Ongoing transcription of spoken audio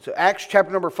So Acts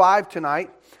chapter number 5 tonight.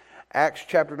 Acts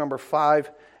chapter number 5,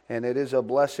 and it is a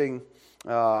blessing.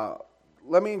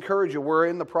 Let me encourage you, we're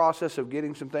in the process of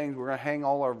getting some things. We're going to hang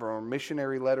all of our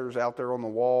missionary letters out there on the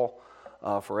wall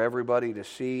for everybody to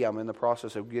see. I'm in the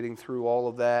process of getting through all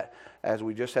of that as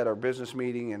we just had our business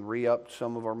meeting and re-upped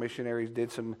some of our missionaries,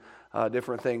 did some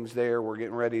different things there. We're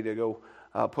getting ready to go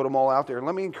put them all out there. And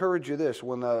let me encourage you this,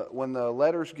 when the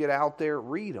letters get out there,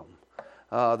 read them.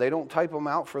 They don't type them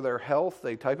out for their health.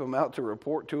 They type them out to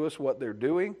report to us what they're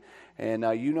doing. And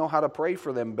you know how to pray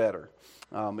for them better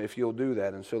if you'll do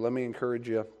that. And so let me encourage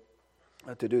you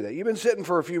to do that. You've been sitting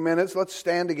for a few minutes. Let's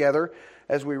stand together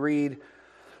as we read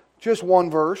just one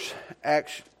verse,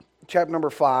 Acts chapter number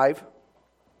 5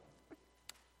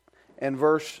 and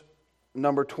verse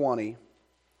number 20.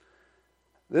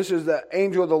 This is the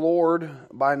angel of the Lord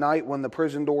by night when the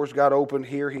prison doors got opened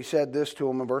here. He said this to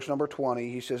him in verse number 20.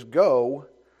 He says, "Go,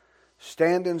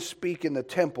 stand and speak in the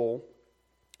temple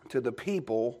to the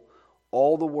people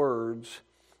all the words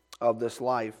of this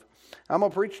life." I'm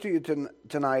going to preach to you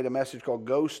tonight a message called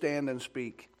Go Stand and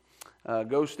Speak.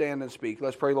 Go stand and speak.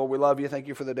 Let's pray. Lord, we love you. Thank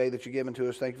you for the day that you've given to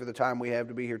us. Thank you for the time we have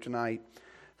to be here tonight.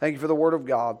 Thank you for the Word of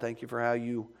God. Thank you for how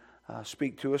you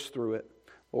speak to us through it.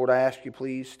 Lord, I ask you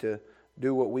please to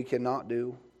do what we cannot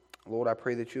do. Lord, I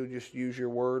pray that you'll just use your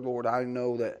word. Lord, I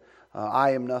know that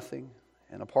I am nothing,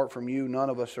 and apart from you, none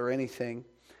of us are anything.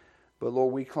 But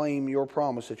Lord, we claim your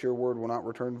promise that your word will not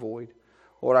return void.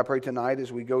 Lord, I pray tonight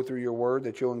as we go through your word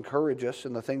that you'll encourage us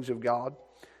in the things of God,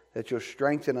 that you'll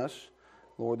strengthen us,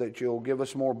 Lord, that you'll give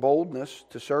us more boldness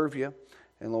to serve you.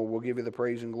 And Lord, we'll give you the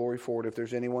praise and glory for it. If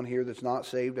there's anyone here that's not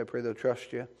saved, I pray they'll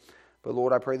trust you. But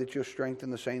Lord, I pray that you'll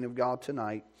strengthen the saint of God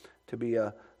tonight to be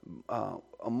a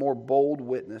more bold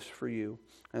witness for you.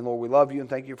 And Lord, we love you and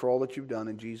thank you for all that you've done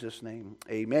in Jesus' name.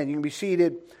 Amen. You can be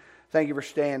seated. Thank you for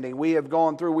standing. We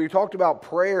talked about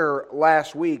prayer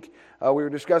last week. We were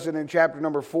discussing in chapter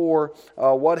number 4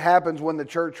 what happens when the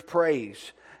church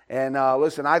prays. And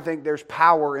listen, I think there's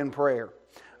power in prayer.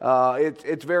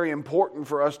 It's very important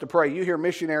for us to pray. You hear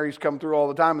missionaries come through all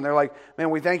the time and they're like, man,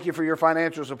 we thank you for your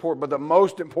financial support, but the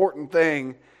most important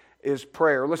thing is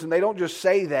prayer. Listen, they don't just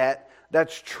say that.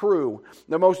 That's true.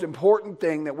 The most important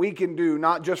thing that we can do,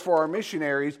 not just for our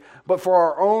missionaries, but for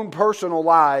our own personal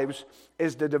lives,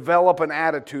 is to develop an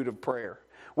attitude of prayer.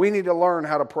 We need to learn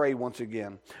how to pray once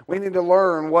again. We need to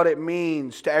learn what it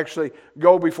means to actually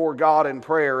go before God in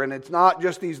prayer. And it's not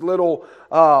just these little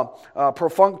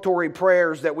perfunctory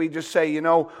prayers that we just say,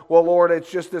 well, Lord,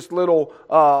 it's just this little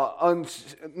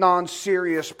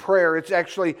non-serious prayer. It's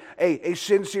actually a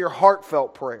sincere,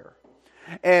 heartfelt prayer.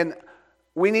 And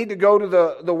we need to go to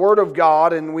the Word of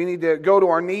God, and we need to go to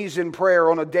our knees in prayer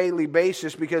on a daily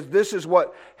basis, because this is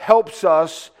what helps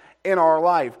us in our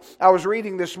life. I was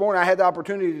reading this morning. I had the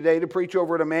opportunity today to preach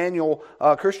over at Emmanuel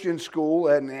Christian School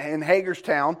in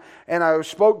Hagerstown, and I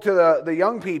spoke to the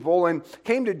young people and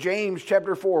came to James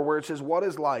chapter 4, where it says, "What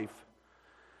is life?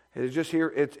 It is just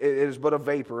here. It is but a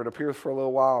vapor. It appeareth for a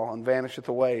little while and vanisheth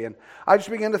away." And I just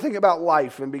began to think about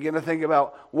life and begin to think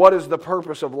about what is the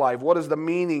purpose of life? What is the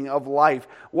meaning of life?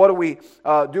 What do we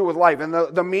do with life? And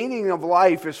the meaning of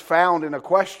life is found in a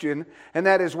question, and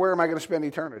that is, where am I going to spend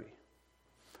eternity?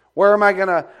 Where am I going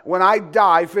to, when I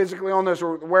die physically on this,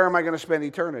 where am I going to spend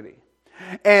eternity?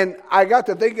 And I got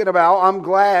to thinking about, I'm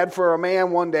glad for a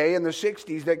man one day in the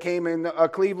 60s that came in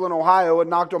Cleveland, Ohio, and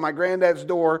knocked on my granddad's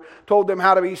door, told them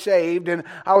how to be saved. And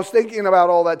I was thinking about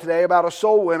all that today, about a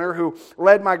soul winner who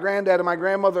led my granddad and my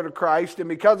grandmother to Christ. And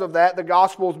because of that, the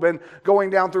gospel's been going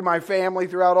down through my family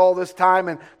throughout all this time.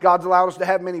 And God's allowed us to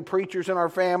have many preachers in our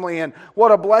family. And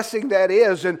what a blessing that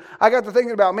is. And I got to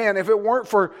thinking about, man, if it weren't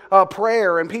for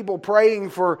prayer and people praying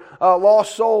for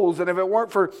lost souls, and if it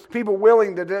weren't for people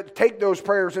willing to take those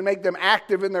prayers and make them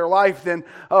active in their life, then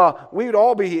we would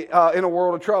all be in a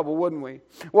world of trouble, wouldn't we?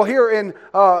 Well, here in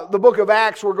the book of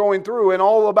Acts, we're going through and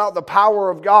all about the power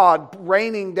of God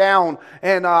raining down.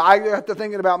 And I got to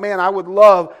thinking about, man, I would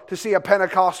love to see a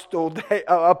Pentecost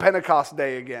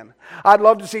day again. I'd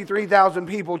love to see 3,000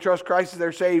 people trust Christ as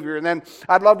their Savior, and then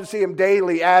I'd love to see Him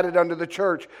daily added unto the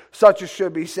church, such as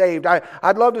should be saved.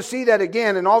 I'd love to see that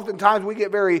again. And oftentimes we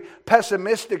get very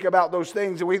pessimistic about those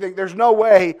things, and we think there's no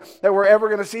way that we're ever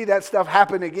going to see that stuff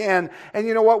happen again. And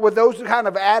you know what? With those kind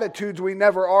of attitudes, we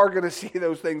never are going to see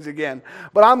those things again.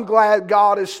 But I'm glad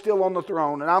God is still on the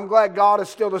throne. And I'm glad God is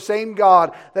still the same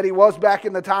God that He was back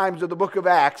in the times of the book of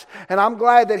Acts. And I'm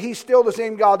glad that He's still the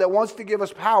same God that wants to give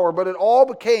us power. But it all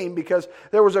became because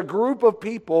there was a group of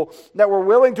people that were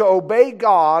willing to obey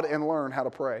God and learn how to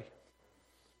pray.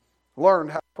 Learn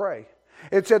how to pray.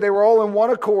 It said they were all in one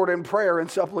accord in prayer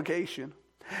and supplication.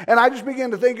 And I just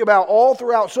began to think about all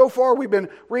throughout. So far, we've been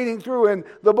reading through in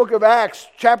the book of Acts,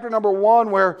 chapter number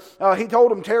 1, where he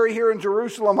told them, tarry here in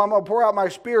Jerusalem, I'm going to pour out my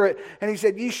Spirit. And he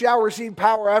said, ye shall receive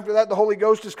power. After that, the Holy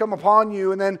Ghost has come upon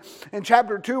you. And then in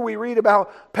chapter 2, we read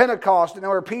about Pentecost, and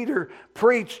where Peter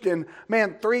preached, and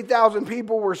man, 3,000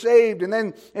 people were saved. And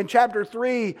then in chapter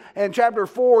 3 and chapter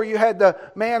 4, you had the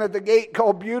man at the gate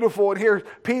called Beautiful. And here's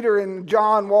Peter and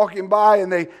John walking by,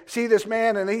 and they see this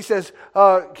man, and he says,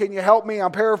 can you help me?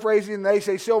 I'm paraphrasing. And they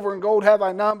say, silver and gold have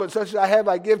I none, but such as I have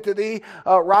I give to thee.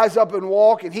 Rise up and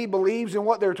walk. And he believes in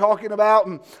what they're talking about,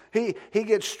 and he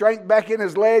gets strength back in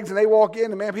his legs, and they walk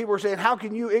in, and man, people are saying, how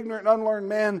can you ignorant and unlearned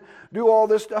men do all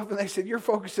this stuff? And they said, you're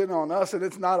focusing on us, and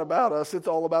it's not about us. It's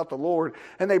all about the Lord.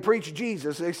 And they preached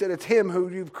Jesus. They said, it's him who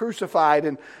you've crucified.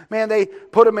 And man, they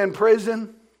put him in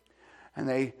prison, and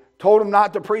they told him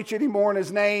not to preach anymore in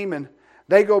his name. And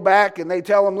they go back and they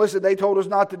tell him, listen, they told us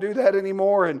not to do that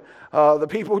anymore. And the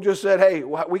people just said, hey,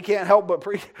 we can't help but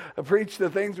preach the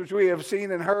things which we have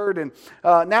seen and heard. And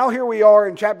now here we are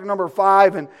in chapter number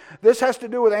 5. And this has to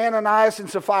do with Ananias and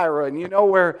Sapphira. And you know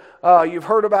where you've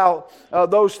heard about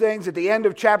those things. At the end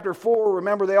of chapter 4,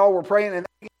 remember they all were praying and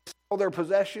they sell their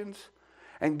possessions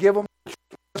and give them. I'm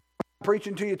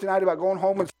preaching to you tonight about going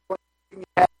home and selling everything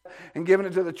you have and giving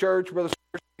it to the church. Brother,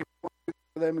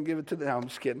 them and give it to them. No, I'm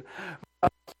just kidding.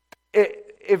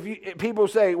 If people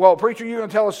say, well, preacher, you're going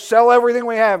to tell us sell everything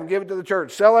we have and give it to the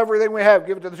church. Sell everything we have,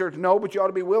 give it to the church. No, but you ought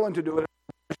to be willing to do it.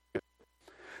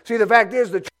 See, the fact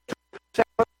is, the church,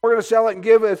 we're going to sell it and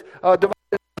give it to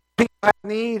people have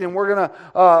need, and we're going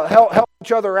to help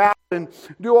each other out and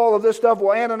do all of this stuff.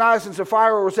 Well, Ananias and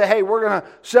Sapphira will say, hey, we're going to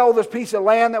sell this piece of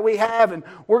land that we have, and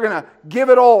we're going to give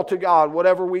it all to God.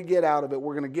 Whatever we get out of it,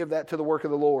 we're going to give that to the work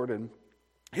of the Lord. And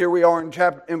here we are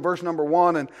in verse number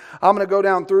 1, and I'm going to go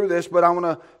down through this, but I'm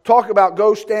going to talk about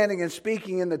go standing and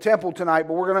speaking in the temple tonight,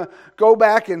 but we're going to go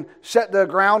back and set the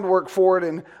groundwork for it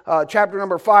in chapter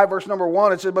number 5, verse number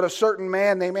 1. It says, but a certain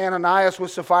man named Ananias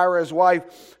with Sapphira his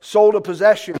wife sold a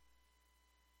possession,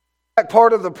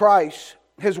 part of the price,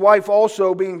 his wife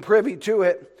also being privy to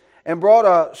it, and brought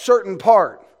a certain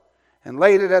part and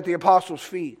laid it at the apostles'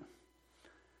 feet.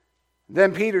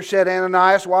 Then Peter said,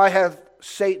 Ananias, why hath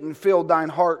Satan filled thine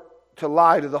heart to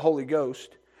lie to the Holy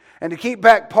Ghost, and to keep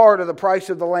back part of the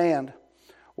price of the land?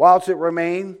 Whilst it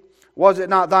remained, was it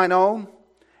not thine own?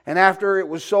 And after it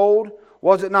was sold,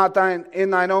 was it not in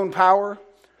thine own power?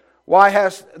 Why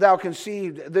hast thou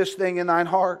conceived this thing in thine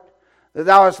heart, that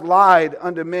thou hast lied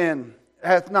unto men,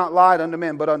 hath not lied unto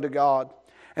men, but unto God?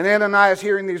 And Ananias,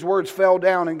 hearing these words, fell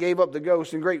down and gave up the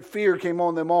ghost, and great fear came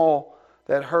on them all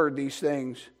that heard these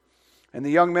things. And the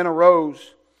young men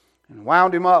arose and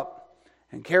wound him up,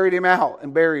 and carried him out,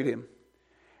 and buried him.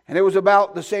 And it was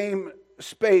about the same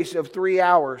space of 3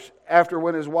 hours after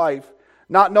when his wife,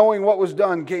 not knowing what was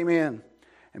done, came in.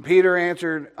 And Peter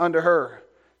answered unto her,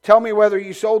 tell me whether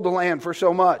ye sold the land for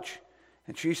so much.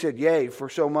 And she said, yea, for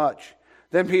so much.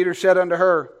 Then Peter said unto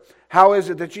her, how is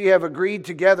it that ye have agreed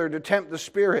together to tempt the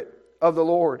Spirit of the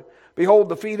Lord? Behold,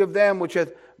 the feet of them which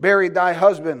hath buried thy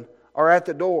husband are at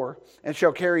the door, and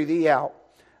shall carry thee out.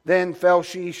 Then fell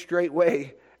she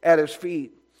straightway at his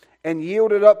feet, and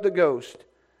yielded up the ghost.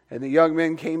 And the young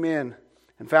men came in,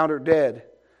 and found her dead,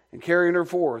 and carrying her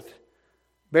forth,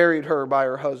 buried her by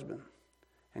her husband.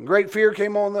 And great fear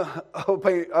came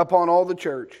upon all the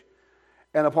church,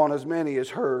 and upon as many as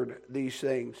heard these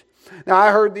things. Now,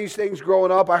 I heard these things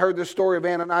growing up. I heard this story of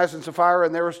Ananias and Sapphira,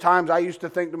 and there was times I used to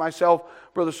think to myself,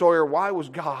 Brother Sawyer, why was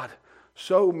God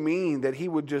so mean that he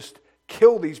would just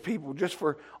kill these people just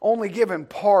for only giving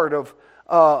part of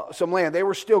some land? They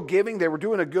were still giving. They were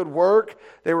doing a good work.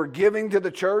 They were giving to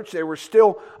the church. They were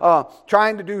still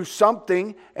trying to do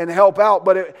something and help out.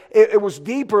 But it was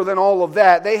deeper than all of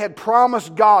that. They had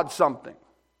promised God something.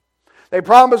 They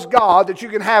promised God that you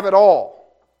can have it all.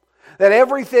 That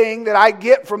everything that I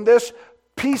get from this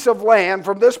piece of land,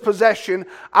 from this possession,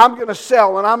 I'm going to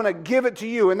sell and I'm going to give it to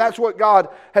you. And that's what God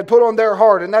had put on their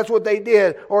heart, and that's what they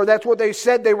did, or that's what they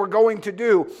said they were going to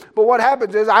do. But what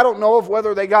happens is, I don't know if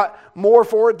whether they got more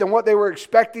for it than what they were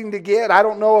expecting to get. I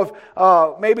don't know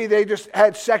if maybe they just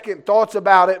had second thoughts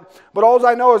about it. But all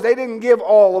I know is they didn't give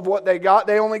all of what they got.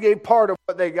 They only gave part of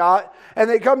what they got. And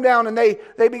they come down and they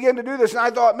begin to do this. And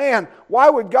I thought, man, why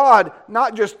would God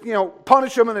not just,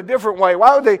 punish them in a different way?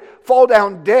 Why would they fall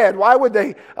down dead? Why would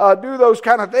they do those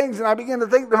kind of things? And I began to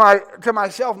think to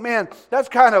myself, man, that's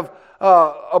kind of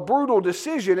a brutal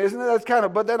decision, isn't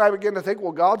it? But then I began to think,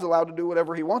 well, God's allowed to do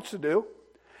whatever he wants to do.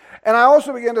 And I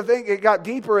also began to think it got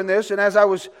deeper in this, and as I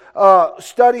was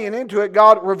studying into it,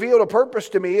 God revealed a purpose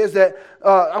to me, is that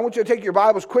I want you to take your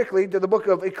Bibles quickly to the book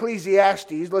of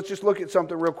Ecclesiastes. Let's just look at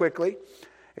something real quickly.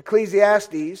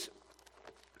 Ecclesiastes.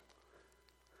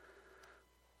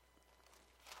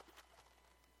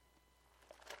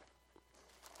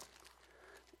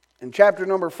 In chapter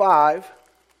number 5.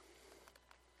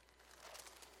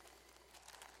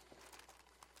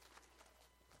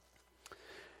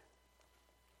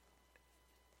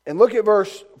 And look at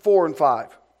verse 4 and 5. It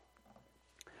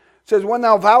says, when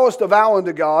thou vowest a vow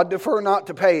unto God, defer not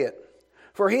to pay it.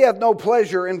 For he hath no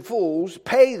pleasure in fools,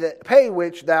 pay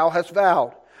which thou hast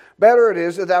vowed. Better it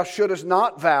is that thou shouldest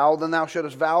not vow than thou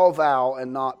shouldest vow a vow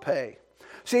and not pay.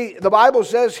 See, the Bible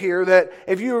says here that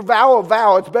if you vow a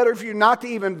vow, it's better for you not to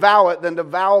even vow it than to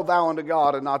vow a vow unto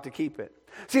God and not to keep it.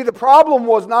 See, the problem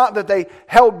was not that they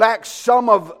held back some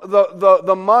of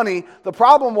the money. The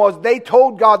problem was they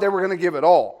told God they were going to give it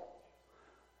all.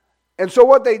 And so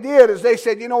what they did is they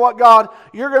said, you know what, God,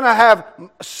 you're going to have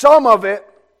some of it,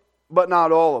 but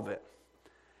not all of it.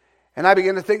 And I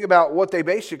began to think about what they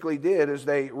basically did is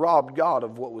they robbed God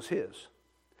of what was His.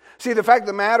 See, the fact of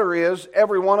the matter is,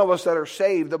 every one of us that are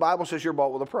saved, the Bible says you're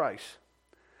bought with a price.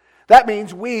 That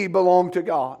means we belong to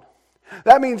God.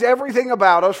 That means everything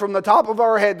about us, from the top of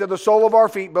our head to the sole of our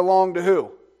feet, belong to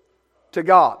who? To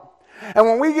God. And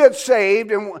when we get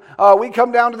saved and we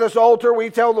come down to this altar, we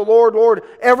tell the Lord, Lord,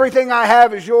 everything I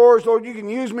have is yours. Lord, you can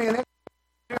use me. And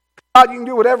God, you can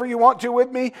do whatever you want to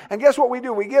with me. And guess what we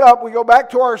do? We get up, we go back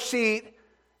to our seat,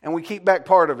 and we keep back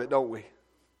part of it, don't we?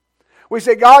 We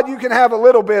say, God, you can have a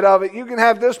little bit of it. You can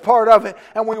have this part of it.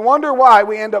 And we wonder why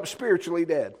we end up spiritually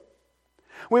dead.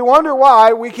 We wonder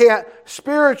why we can't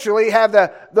spiritually have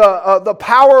the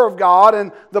power of God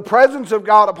and the presence of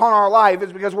God upon our life.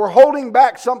 Is because we're holding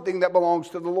back something that belongs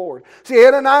to the Lord. See,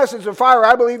 Ananias and Sapphira,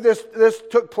 I believe this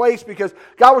took place because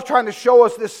God was trying to show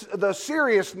us the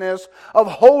seriousness of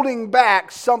holding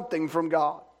back something from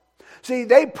God. See,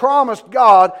 they promised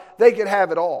God they could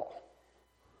have it all.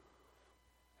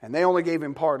 And they only gave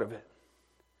Him part of it.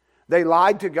 They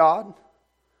lied to God.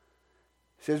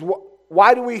 He says,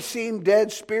 why do we seem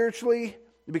dead spiritually?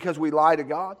 Because we lie to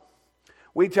God.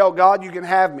 We tell God, you can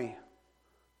have me.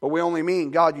 But we only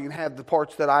mean, God, you can have the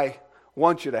parts that I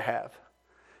want you to have.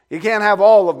 You can't have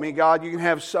all of me, God. You can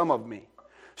have some of me.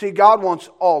 See, God wants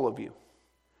all of you.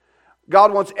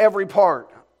 God wants every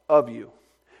part of you.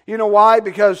 You know why?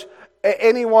 Because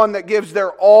anyone that gives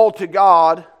their all to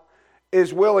God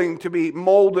is willing to be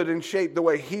molded and shaped the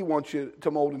way He wants you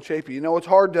to mold and shape you. You know, it's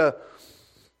hard to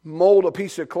mold a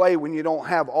piece of clay when you don't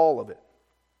have all of it,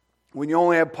 when you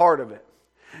only have part of it.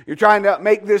 You're trying to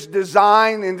make this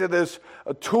design into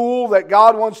a tool that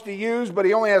God wants to use, but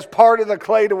He only has part of the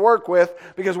clay to work with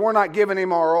because we're not giving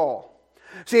Him our all.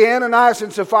 See, Ananias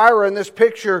and Sapphira in this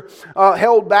picture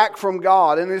held back from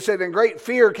God. And it said, and great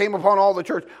fear came upon all the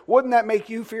church. Wouldn't that make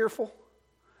you fearful?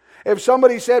 If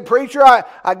somebody said, preacher,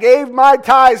 I gave my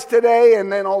tithes today,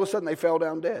 and then all of a sudden they fell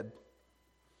down dead.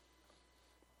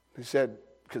 He said,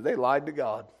 because they lied to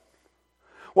God.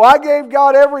 Well, I gave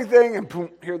God everything, and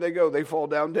boom, here they go. They fall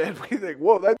down dead. We think,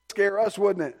 whoa, that'd scare us,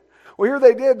 wouldn't it? Well, here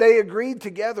they did. They agreed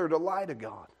together to lie to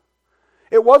God.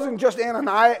 It wasn't just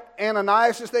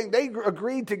Ananias' thing. They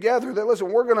agreed together that,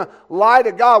 listen, we're going to lie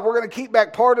to God. We're going to keep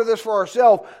back part of this for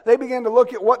ourselves. They began to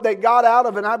look at what they got out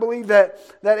of it, and I believe that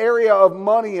area of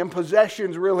money and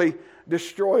possessions really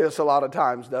destroy us a lot of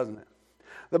times, doesn't it?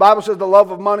 The Bible says the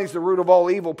love of money is the root of all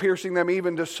evil, piercing them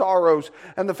even to sorrows.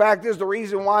 And the fact is, the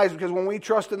reason why is because when we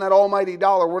trust in that almighty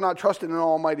dollar, we're not trusting in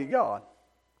almighty God.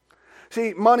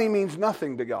 See, money means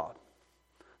nothing to God.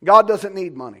 God doesn't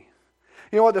need money.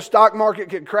 You know what? The stock market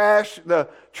could crash. The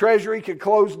treasury could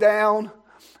close down.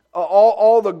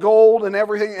 All the gold and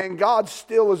everything, and God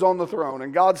still is on the throne,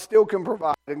 and God still can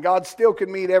provide, and God still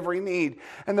can meet every need.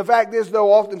 And the fact is,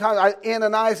 though, oftentimes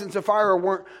Ananias and Sapphira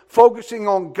weren't focusing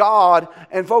on God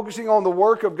and focusing on the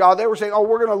work of God. They were saying, oh,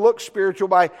 we're going to look spiritual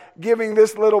by giving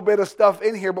this little bit of stuff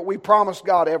in here, but we promised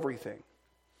God everything.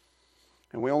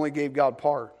 And we only gave God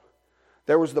part.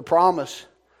 There was the promise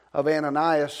of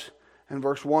Ananias in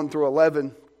verse 1 through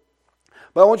 11.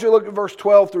 But I want you to look at verse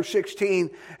 12 through 16.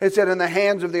 It said, in the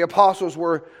hands of the apostles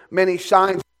were many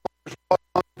signs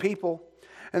among the people,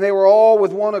 and they were all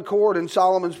with one accord in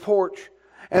Solomon's porch.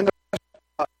 And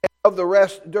the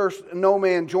rest durst no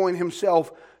man join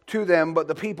himself to them, but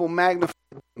the people magnified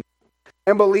them.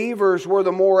 And believers were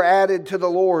the more added to the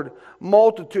Lord,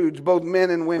 multitudes, both men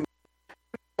and women.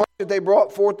 They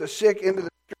brought forth the sick into the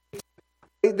streets,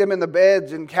 laid them in the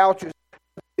beds and couches,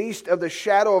 least of the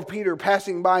shadow of Peter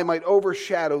passing by might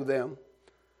overshadow them.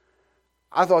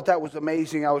 I thought that was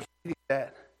amazing. I was reading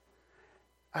that.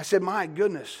 I said, my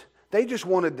goodness, they just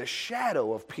wanted the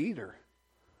shadow of Peter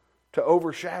to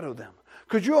overshadow them.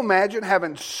 Could you imagine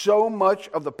having so much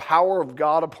of the power of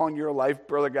God upon your life,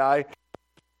 Brother Guy?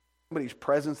 Somebody's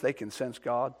presence, they can sense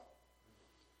God.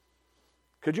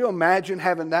 Could you imagine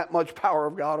having that much power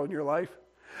of God on your life?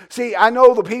 See, I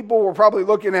know the people were probably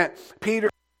looking at Peter,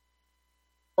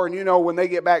 and when they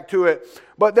get back to it.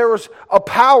 But there was a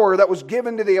power that was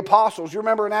given to the apostles. You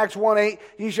remember in Acts 1:8,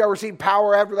 ye shall receive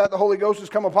power, after that the Holy Ghost has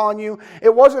come upon you.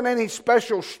 It wasn't any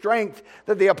special strength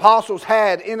that the apostles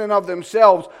had in and of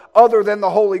themselves, other than the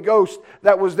Holy Ghost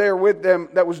that was there with them,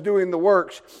 that was doing the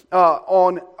works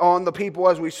on the people,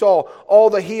 as we saw. All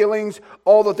the healings,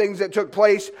 all the things that took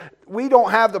place. We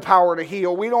don't have the power to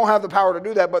heal. We don't have the power to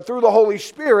do that. But through the Holy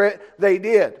Spirit, they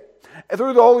did. And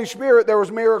through the Holy Spirit, there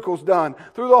was miracles done.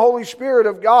 Through the Holy Spirit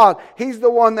of God, He's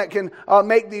the one that can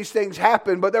make these things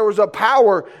happen. But there was a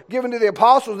power given to the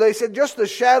apostles. They said just the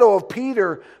shadow of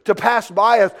Peter to pass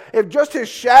by us. If just his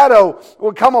shadow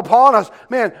would come upon us,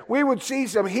 man, we would see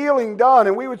some healing done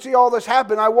and we would see all this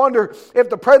happen. I wonder if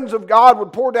the presence of God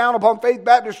would pour down upon Faith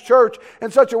Baptist Church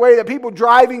in such a way that people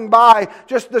driving by,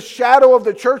 just the shadow of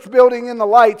the church building and the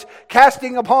lights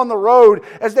casting upon the road,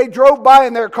 as they drove by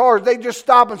in their cars, they just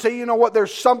stop and say, you know what,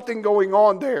 there's something going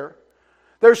on there.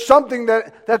 There's something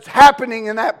that's happening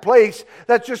in that place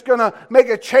that's just going to make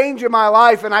a change in my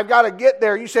life, and I've got to get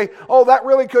there. You say, oh, that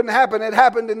really couldn't happen. It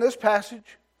happened in this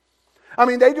passage. I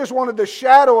mean, they just wanted the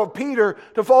shadow of Peter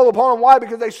to fall upon them. Why?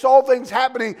 Because they saw things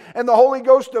happening, and the Holy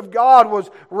Ghost of God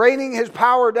was raining His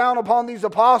power down upon these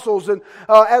apostles. And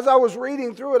as I was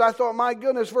reading through it, I thought, my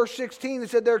goodness, verse 16,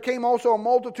 it said, there came also a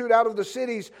multitude out of the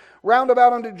cities round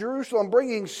about unto Jerusalem,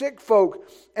 bringing sick folk,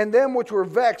 and them which were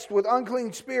vexed with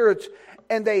unclean spirits,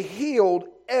 and they healed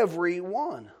every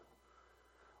one.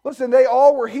 Listen, they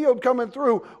all were healed coming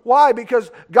through. Why?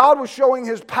 Because God was showing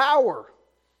His power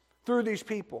through these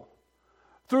people,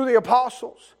 through the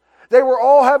apostles. They were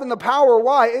all having the power.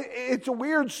 Why? It's a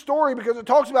weird story because it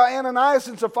talks about Ananias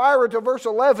and Sapphira to verse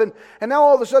 11, and now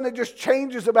all of a sudden it just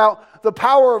changes about the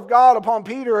power of God upon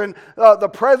Peter and the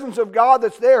presence of God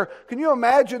that's there. Can you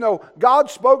imagine, though, God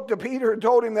spoke to Peter and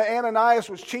told him that Ananias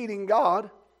was cheating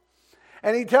God?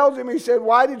 And he tells him, he said,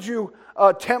 why did you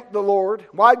tempt the Lord?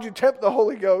 Why did you tempt the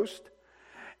Holy Ghost?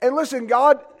 And listen,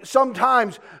 God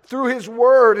sometimes through His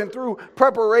Word and through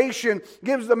preparation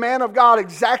gives the man of God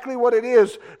exactly what it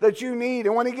is that you need.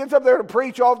 And when he gets up there to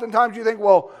preach, oftentimes you think,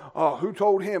 well, who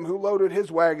told him? Who loaded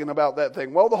his wagon about that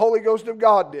thing? Well, the Holy Ghost of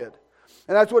God did.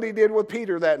 And that's what He did with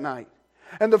Peter that night.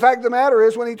 And the fact of the matter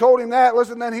is, when he told him that,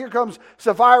 listen, then here comes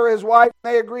Sapphira, his wife.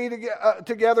 They agree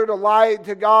together to lie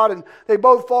to God, and they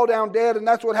both fall down dead. And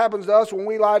that's what happens to us when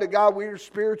we lie to God. We're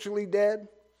spiritually dead.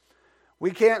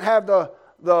 We can't have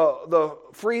the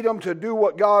freedom to do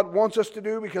what God wants us to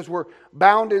do because we're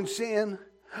bound in sin.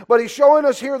 But He's showing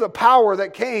us here the power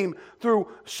that came through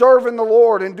serving the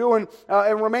Lord and doing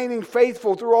and remaining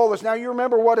faithful through all this. Now you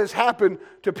remember what has happened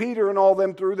to Peter and all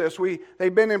them through this.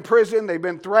 They've been in prison, they've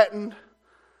been threatened.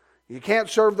 You can't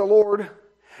serve the Lord.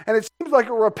 And it seems like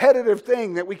a repetitive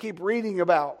thing that we keep reading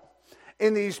about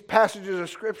in these passages of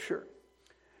Scripture.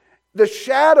 The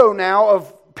shadow now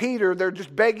of Peter, they're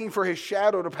just begging for his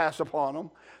shadow to pass upon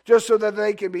them, just so that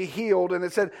they can be healed. And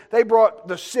it said they brought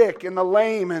the sick and the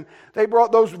lame, and they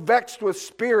brought those vexed with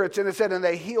spirits, and it said, and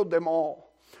they healed them all.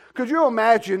 Could you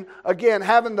imagine, again,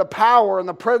 having the power and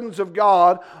the presence of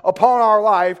God upon our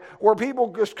life, where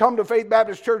people just come to Faith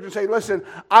Baptist Church and say, listen,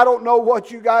 I don't know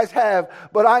what you guys have,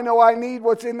 but I know I need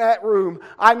what's in that room.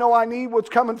 I know I need what's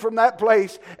coming from that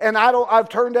place, and I've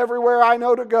turned everywhere I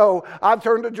know to go. I've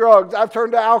turned to drugs. I've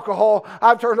turned to alcohol.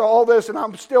 I've turned to all this, and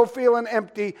I'm still feeling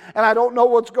empty, and I don't know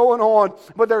what's going on,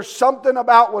 but there's something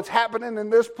about what's happening in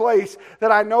this place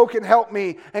that I know can help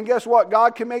me. And guess what?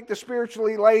 God can make the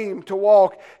spiritually lame to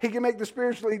walk. He can make the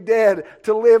spiritually dead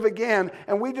to live again.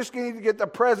 And we just need to get the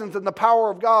presence and the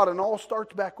power of God. And it all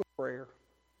starts back with prayer.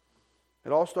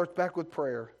 It all starts back with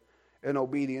prayer and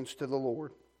obedience to the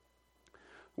Lord.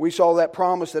 We saw that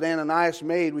promise that Ananias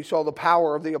made. We saw the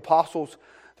power of the apostles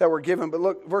that were given. But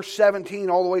look, verse 17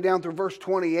 all the way down through verse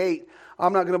 28.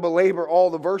 I'm not going to belabor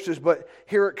all the verses, but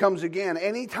here it comes again.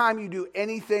 Anytime you do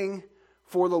anything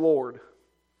for the Lord,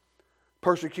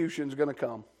 persecution is going to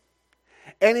come.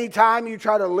 Anytime you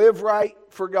try to live right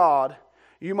for God,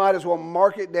 you might as well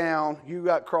mark it down. You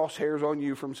got crosshairs on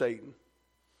you from Satan.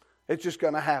 It's just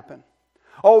going to happen.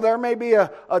 Oh, there may be a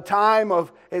time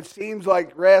of it seems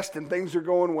like rest and things are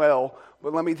going well.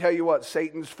 But let me tell you what,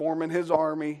 Satan's forming his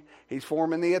army. He's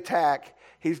forming the attack.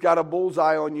 He's got a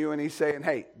bullseye on you and he's saying,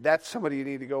 hey, that's somebody you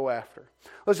need to go after.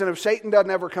 Listen, if Satan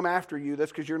doesn't ever come after you,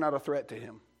 that's because you're not a threat to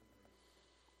him.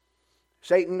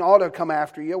 Satan ought to come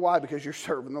after you. Why? Because you're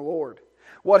serving the Lord.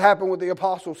 What happened with the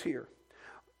apostles here?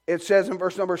 It says in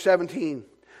verse number 17,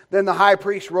 then the high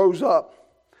priest rose up,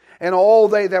 and all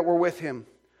they that were with him,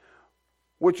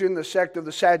 which in the sect of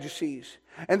the Sadducees,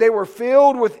 and they were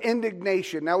filled with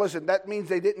indignation. Now listen, that means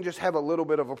they didn't just have a little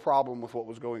bit of a problem with what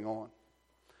was going on.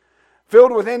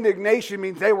 Filled with indignation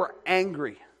means they were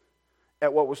angry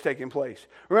at what was taking place.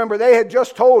 Remember, they had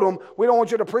just told them, we don't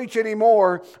want you to preach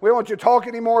anymore. We don't want you to talk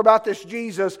anymore about this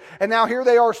Jesus. And now here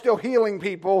they are still healing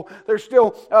people. They're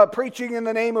still preaching in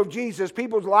the name of Jesus.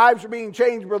 People's lives are being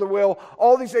changed, Brother Will.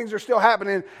 All these things are still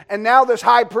happening. And now this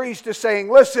high priest is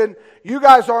saying, listen, you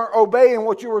guys aren't obeying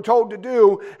what you were told to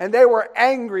do. And they were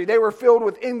angry. They were filled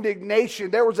with indignation.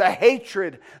 There was a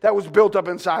hatred that was built up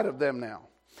inside of them now.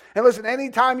 And listen,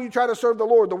 anytime you try to serve the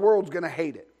Lord, the world's going to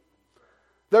hate it.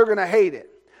 They're going to hate it.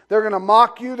 They're going to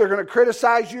mock you. They're going to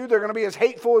criticize you. They're going to be as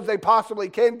hateful as they possibly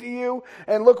can to you.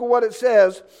 And look at what it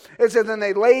says. It says, and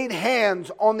they laid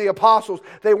hands on the apostles.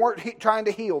 They weren't trying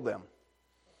to heal them.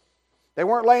 They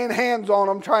weren't laying hands on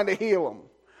them trying to heal them.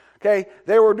 Okay?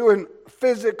 They were doing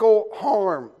physical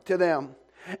harm to them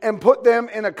and put them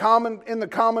in the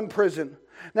common prison.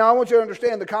 Now, I want you to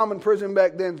understand the common prison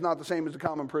back then is not the same as the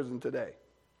common prison today.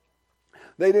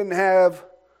 They didn't have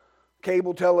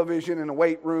cable television and a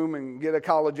weight room and get a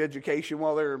college education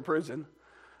while they were in prison.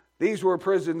 These were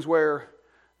prisons where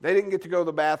they didn't get to go to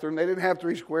the bathroom. They didn't have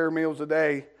 3 square meals a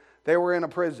day. They were in a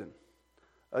prison,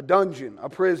 a dungeon, a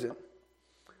prison. It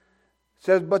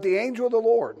says, but the angel of the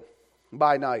Lord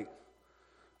by night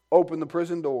opened the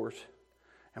prison doors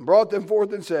and brought them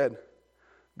forth and said,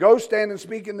 go stand and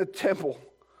speak in the temple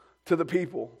to the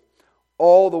people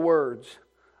all the words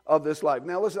of this life.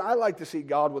 Now listen, I like to see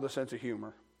God with a sense of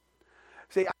humor.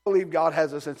 See, I believe God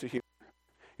has a sense of humor.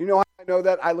 You know how I know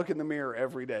that? I look in the mirror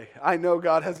every day. I know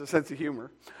God has a sense of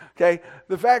humor. Okay?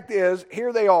 The fact is,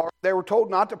 here they are. They were told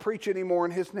not to preach anymore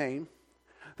in His name.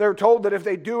 They were told that if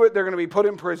they do it, they're going to be put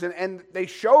in prison. And they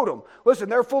showed them. Listen,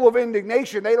 they're full of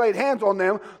indignation. They laid hands on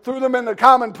them, threw them in the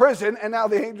common prison, and now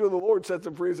the angel of the Lord sets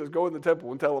them free and says, go in the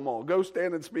temple and tell them all. Go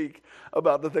stand and speak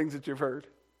about the things that you've heard.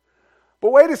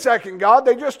 But wait a second, God,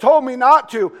 they just told me not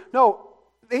to. No,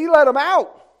 He let them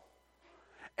out.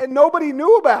 And nobody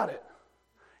knew about it.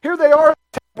 Here they are in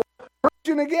the temple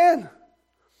preaching again.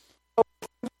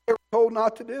 They were told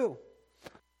not to do.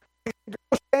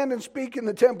 Go stand and speak in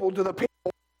the temple to the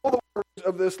people all the words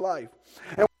of this life.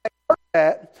 And when they heard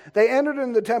that, they entered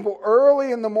in the temple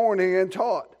early in the morning and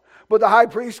taught. But the high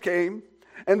priest came,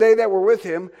 and they that were with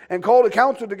him, and called a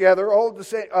council together,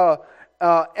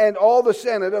 and all the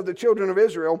senate of the children of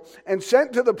Israel, and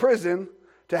sent to the prison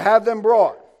to have them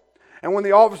brought. And when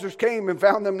the officers came and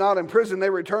found them not in prison,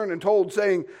 they returned and told,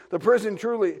 saying, the prison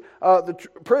truly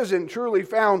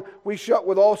found we shut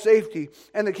with all safety,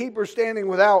 and the keepers standing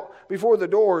without before the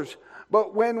doors.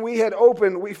 But when we had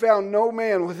opened, we found no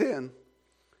man within.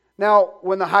 Now,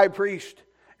 when the high priest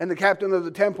and the captain of the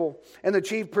temple and the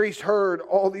chief priest heard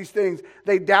all these things,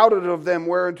 they doubted of them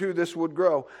whereunto this would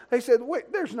grow. They said,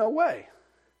 wait, there's no way.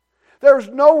 There's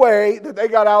no way that they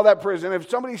got out of that prison. If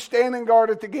somebody's standing guard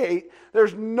at the gate,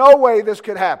 there's no way this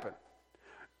could happen.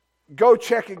 Go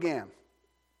check again.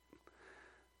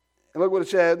 And look what it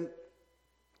said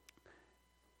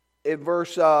in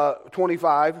verse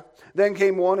 25. Then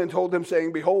came one and told them,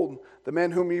 saying, behold, the men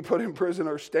whom ye put in prison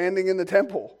are standing in the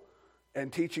temple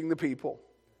and teaching the people.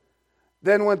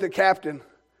 Then went the captain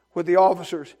with the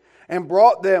officers and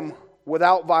brought them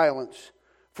without violence,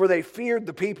 for they feared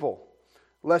the people,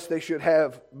 lest they should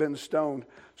have been stoned.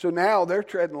 So now they're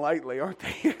treading lightly, aren't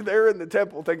they? They're in the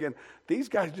temple thinking, these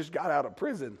guys just got out of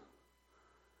prison.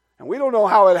 And we don't know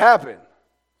how it happened.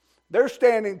 They're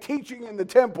standing teaching in the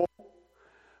temple.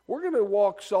 We're going to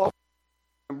walk softly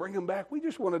and bring them back. We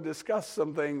just want to discuss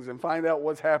some things and find out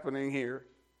what's happening here.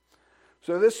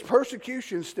 So this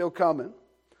persecution's still coming.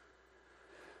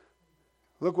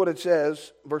 Look what it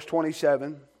says, verse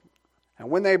 27. And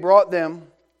when they brought them,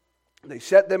 they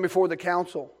set them before the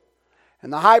council.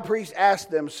 And the high priest asked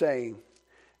them, saying,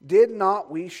 did not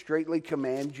we straitly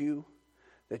command you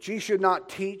that ye should not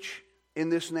teach in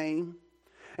this name?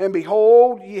 And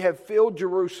behold, ye have filled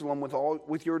Jerusalem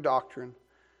with your doctrine,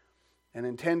 and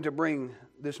intend to bring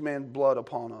this man's blood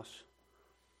upon us.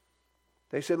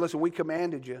 They said, listen, we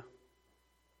commanded you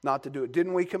not to do it.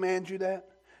 Didn't we command you that?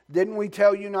 Didn't we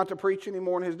tell you not to preach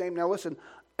anymore in His name? Now listen,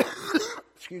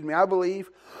 I believe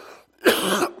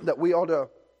that we ought to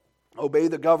obey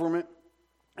the government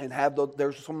and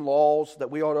there's some laws that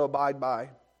we ought to abide by.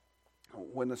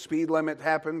 When the speed limit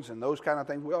happens and those kind of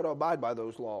things, we ought to abide by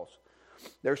those laws.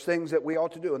 There's things that we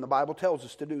ought to do, and the Bible tells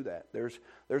us to do that.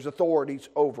 There's authorities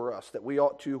over us that we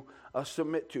ought to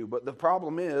submit to. But the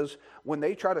problem is, when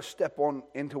they try to step on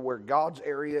into where God's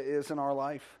area is in our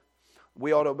life,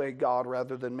 we ought to obey God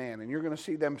rather than man. And you're going to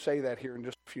see them say that here in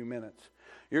just a few minutes.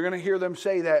 You're going to hear them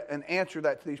say that and answer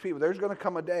that to these people. There's going to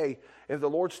come a day, if the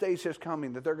Lord stays His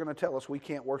coming, that they're going to tell us we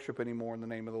can't worship anymore in the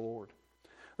name of the Lord.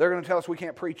 They're going to tell us we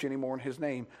can't preach anymore in His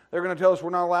name. They're going to tell us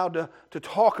we're not allowed to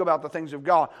talk about the things of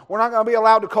God. We're not going to be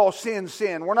allowed to call sin,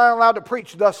 sin. We're not allowed to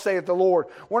preach, thus saith the Lord.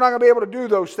 We're not going to be able to do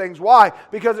those things. Why?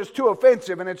 Because it's too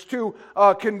offensive and it's too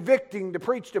convicting to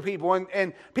preach to people.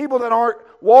 And people that aren't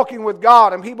walking with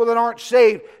God and people that aren't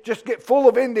saved just get full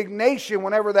of indignation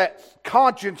whenever that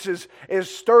conscience is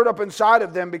stirred up inside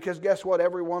of them. Because guess what?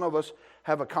 Every one of us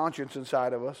have a conscience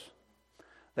inside of us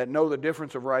that know the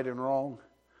difference of right and wrong.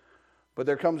 But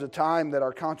there comes a time that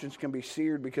our conscience can be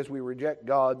seared because we reject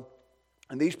God.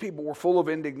 And these people were full of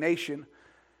indignation,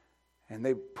 and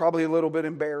they probably a little bit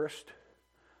embarrassed.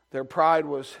 Their pride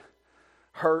was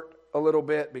hurt a little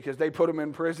bit because they put them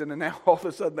in prison, and now all of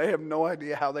a sudden they have no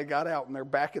idea how they got out, and they're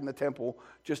back in the temple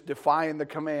just defying the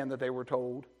command that they were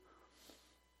told.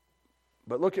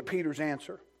 But look at Peter's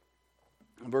answer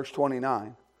in verse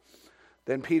 29.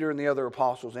 Then Peter and the other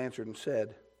apostles answered and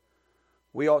said,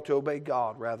 we ought to obey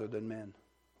God rather than men.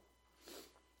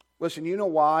 Listen, you know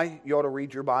why you ought to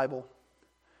read your Bible?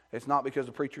 It's not because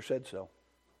the preacher said so.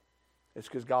 It's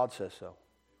because God says so.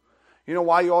 You know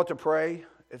why you ought to pray?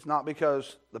 It's not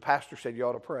because the pastor said you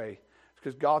ought to pray. It's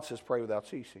because God says pray without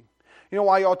ceasing. You know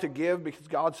why you ought to give? Because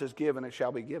God says give and it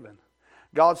shall be given.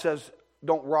 God says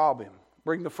don't rob Him.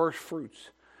 Bring the first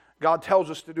fruits. God tells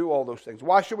us to do all those things.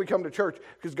 Why should we come to church?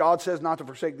 Because God says not to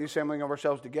forsake the assembling of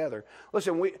ourselves together.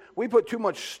 Listen, we put too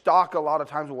much stock a lot of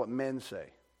times in what men say.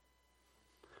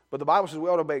 But the Bible says we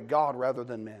ought to obey God rather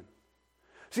than men.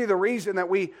 See, the reason that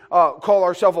we call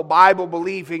ourselves a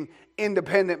Bible-believing,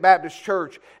 independent Baptist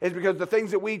church is because the things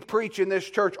that we preach in this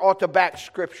church ought to back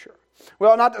Scripture. We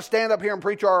ought not to stand up here and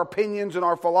preach our opinions and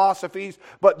our philosophies,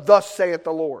 but thus saith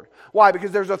the Lord. Why? Because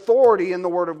there's authority in the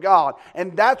Word of God,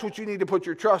 and that's what you need to put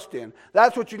your trust in.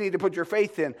 That's what you need to put your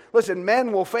faith in. Listen,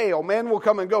 men will fail. Men will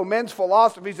come and go. Men's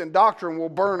philosophies and doctrine will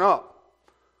burn up,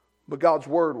 but God's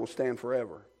Word will stand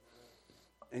forever.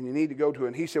 And you need to go to it.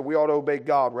 And He said we ought to obey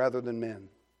God rather than men.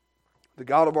 The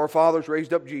God of our fathers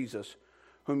raised up Jesus,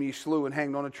 whom ye slew and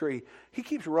hanged on a tree. He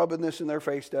keeps rubbing this in their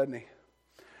face, doesn't he?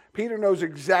 Peter knows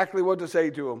exactly what to say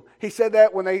to him. He said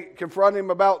that when they confronted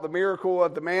him about the miracle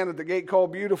of the man at the gate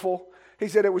called Beautiful. He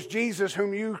said it was Jesus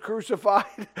whom you crucified.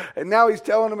 And now he's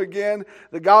telling them again,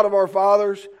 the God of our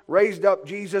fathers raised up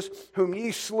Jesus, whom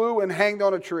ye slew and hanged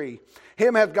on a tree.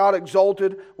 Him hath God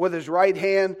exalted with His right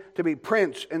hand to be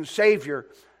Prince and Savior,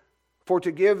 for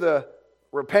to give the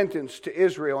repentance to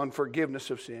Israel and forgiveness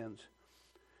of sins.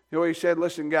 You know what he said?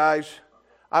 Listen, guys,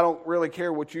 I don't really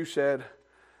care what you said.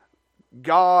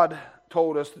 God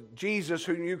told us that Jesus,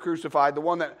 whom you crucified, the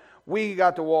one that we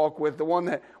got to walk with, the one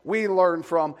that we learned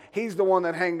from, He's the one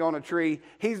that hanged on a tree.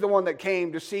 He's the one that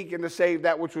came to seek and to save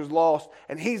that which was lost.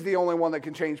 And He's the only one that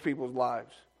can change people's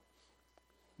lives.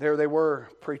 There they were,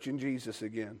 preaching Jesus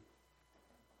again.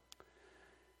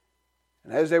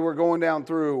 And as they were going down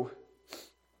through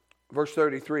verse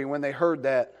 33, when they heard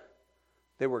that,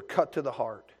 they were cut to the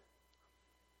heart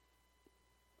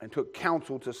and took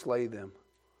counsel to slay them.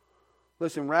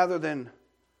 Listen, rather than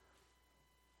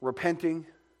repenting,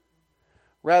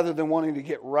 rather than wanting to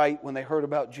get right when they heard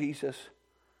about Jesus,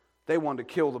 they wanted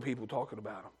to kill the people talking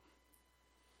about Him.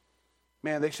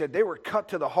 Man, they said they were cut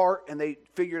to the heart and they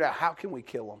figured out, how can we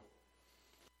kill them?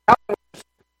 I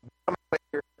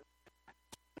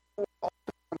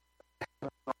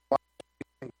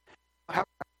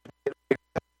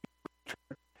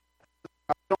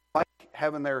don't like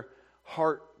having their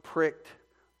heart pricked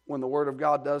when the Word of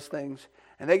God does things,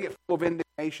 and they get full of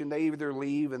indignation. They either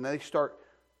leave and they start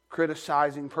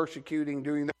criticizing, persecuting,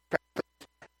 doing their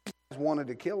things. They wanted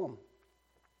to kill them.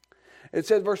 It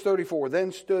says, verse 34,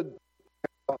 then stood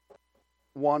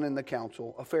one in the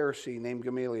council, a Pharisee named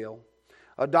Gamaliel,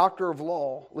 a doctor of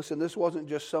law. Listen, this wasn't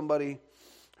just somebody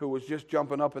who was just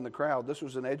jumping up in the crowd. This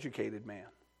was an educated man.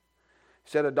 He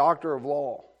said, a doctor of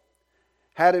law,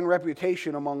 had in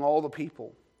reputation among all the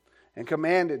people, and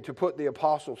commanded to put the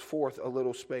apostles forth a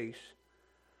little space,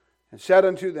 and said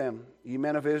unto them, ye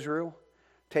men of Israel,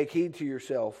 take heed to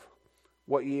yourself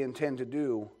what ye intend to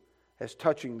do as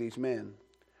touching these men.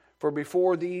 For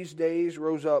before these days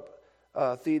rose up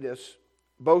Theudas,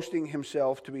 boasting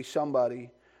himself to be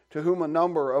somebody, to whom a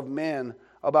number of men,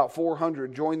 about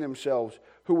 400, joined themselves,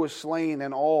 who was slain,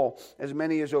 and all, as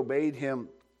many as obeyed him,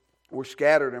 were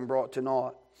scattered and brought to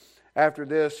naught. After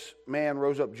this man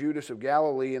rose up Judas of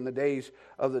Galilee in the days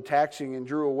of the taxing, and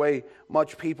drew away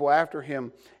much people after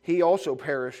him. He also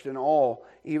perished, and all,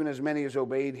 even as many as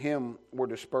obeyed him, were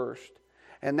dispersed.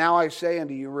 And now I say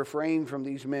unto you, refrain from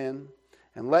these men,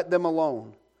 and let them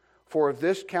alone. For if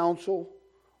this counsel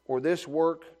or this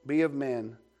work be of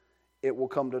men, it will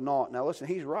come to naught. Now listen,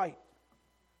 he's right.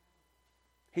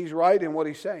 He's right in what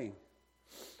he's saying.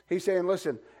 He's saying,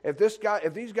 listen, if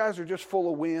these guys are just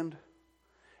full of wind,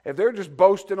 if they're just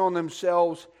boasting on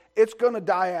themselves, it's going to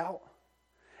die out.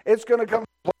 It's going to come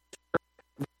to a place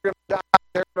where they're going to die,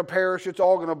 they're going to perish, it's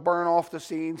all going to burn off the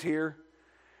scenes here.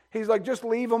 He's like, just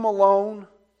leave them alone.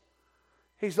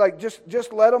 He's like,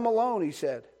 just let them alone, he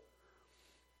said.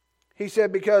 He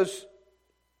said, because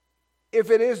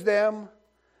if it is them,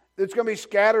 it's going to be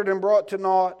scattered and brought to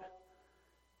naught.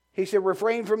 He said,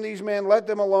 refrain from these men, let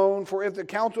them alone, for if the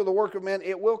counsel of the work of men,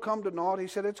 it will come to naught. He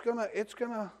said, it's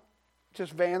gonna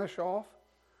just vanish off.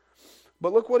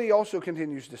 But look what he also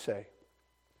continues to say.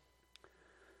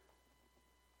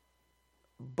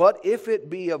 But if it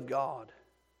be of God,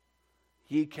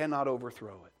 ye cannot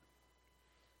overthrow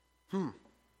it.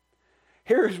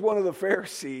 Here is one of the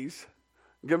Pharisees,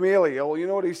 Gamaliel. You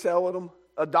know what he's telling them?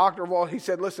 A doctor of all. He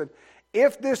said, listen,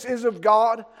 if this is of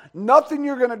God, nothing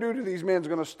you're going to do to these men is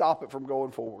going to stop it from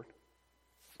going forward.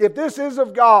 If this is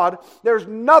of God, there's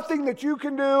nothing that you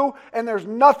can do, and there's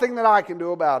nothing that I can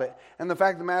do about it. And the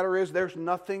fact of the matter is, there's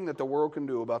nothing that the world can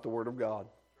do about the Word of God.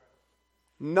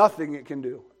 Nothing it can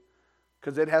do,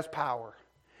 because it has power.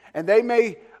 And they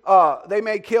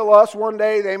may kill us one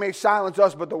day, they may silence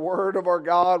us, but the Word of our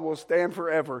God will stand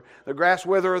forever. The grass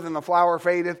withereth and the flower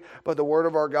fadeth, but the Word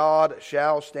of our God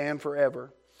shall stand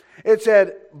forever. It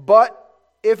said, but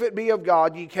if it be of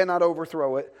God, ye cannot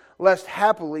overthrow it, lest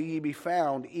happily ye be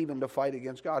found even to fight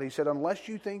against God. He said, unless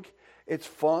you think it's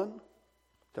fun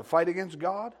to fight against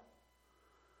God.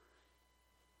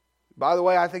 By the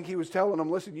way, I think he was telling them,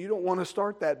 listen, you don't want to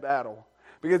start that battle.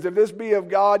 Because if this be of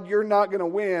God, you're not going to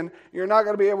win. You're not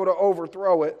going to be able to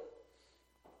overthrow it.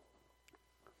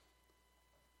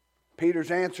 Peter's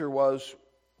answer was,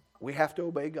 we have to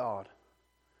obey God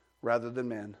rather than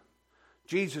men.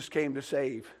 Jesus came to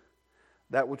save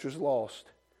that which was lost.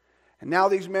 And now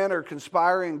these men are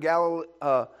conspiring.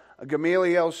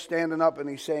 Gamaliel's standing up and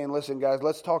he's saying, listen guys,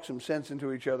 let's talk some sense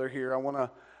into each other here. I want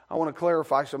to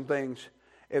clarify some things.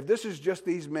 If this is just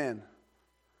these men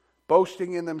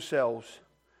boasting in themselves,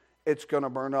 it's going to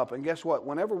burn up. And guess what?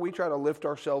 Whenever we try to lift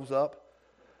ourselves up,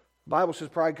 the Bible says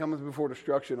pride cometh before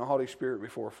destruction, a haughty spirit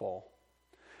before a fall.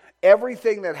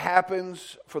 Everything that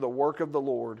happens for the work of the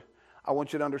Lord, I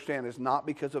want you to understand, is not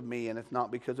because of me and it's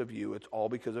not because of you. It's all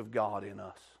because of God in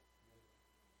us.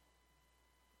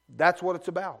 That's what it's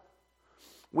about.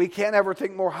 We can't ever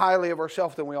think more highly of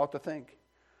ourselves than we ought to think.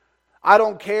 I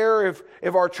don't care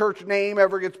if our church name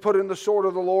ever gets put in the sword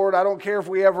of the Lord. I don't care if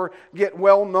we ever get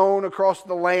well known across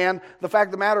the land. The fact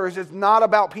of the matter is, it's not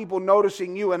about people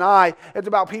noticing you and I. It's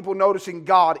about people noticing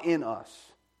God in us.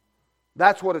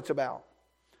 That's what it's about.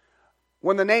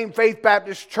 When the name Faith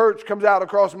Baptist Church comes out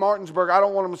across Martinsburg, I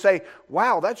don't want them to say,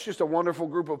 wow, that's just a wonderful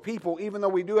group of people. Even though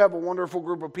we do have a wonderful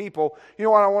group of people, you know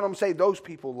what I want them to say? Those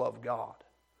people love God.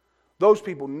 Those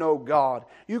people know God.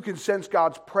 You can sense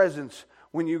God's presence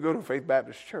when you go to Faith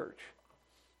Baptist Church.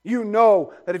 You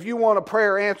know that if you want a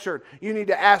prayer answered, you need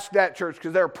to ask that church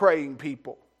because they're praying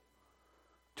people.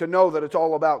 To know that it's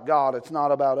all about God, it's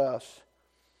not about us.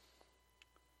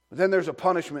 But then there's a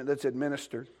punishment that's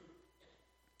administered.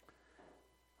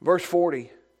 Verse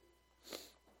 40,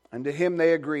 and to him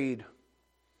they agreed.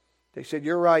 They said,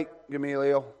 you're right,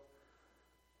 Gamaliel.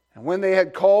 And when they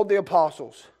had called the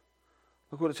apostles,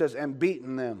 look what it says, and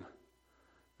beaten them,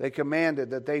 they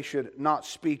commanded that they should not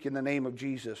speak in the name of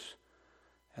Jesus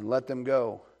and let them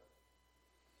go.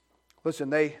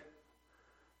 Listen,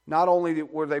 not only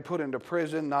were they put into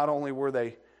prison, not only were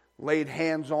they laid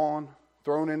hands on,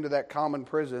 thrown into that common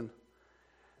prison,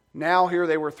 now here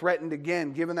they were threatened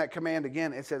again, given that command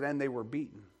again. It said, and they were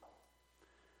beaten.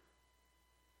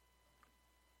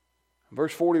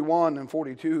 Verse 41 and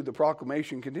 42, the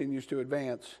proclamation continues to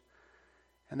advance.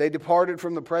 And they departed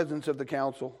from the presence of the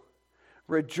council,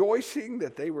 rejoicing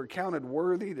that they were counted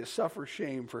worthy to suffer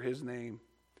shame for his name.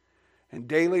 And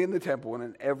daily in the temple and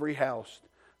in every house,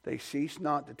 they ceased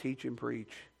not to teach and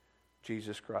preach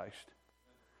Jesus Christ.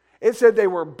 It said they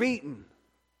were beaten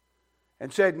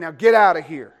and said, now get out of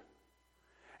here.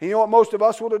 And you know what most of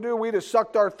us would have done? We'd have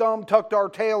sucked our thumb, tucked our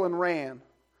tail, and ran.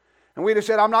 And And we just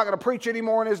said, I'm not going to preach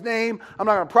anymore in His name. I'm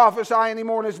not going to prophesy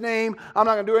anymore in His name. I'm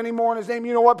not going to do any more in His name.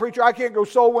 You know what, preacher? I can't go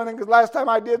soul winning because last time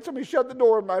I did, somebody shut the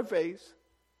door in my face.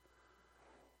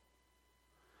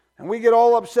 And we get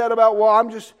all upset about, well, I'm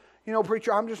just,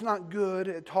 preacher, I'm just not good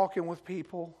at talking with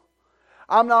people.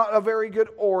 I'm not a very good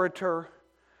orator.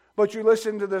 But you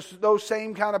listen to those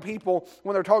same kind of people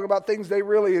when they're talking about things they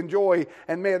really enjoy,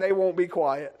 and man, they won't be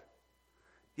quiet.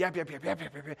 Yap.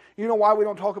 You know why we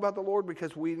don't talk about the Lord?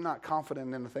 Because we're not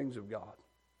confident in the things of God.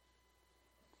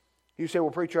 You say,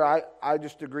 well, preacher, I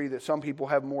just agree that some people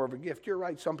have more of a gift. You're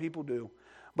right, some people do.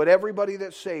 But everybody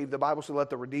that's saved, the Bible said, let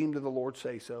the redeemed of the Lord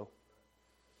say so.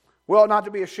 We ought not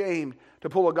to be ashamed to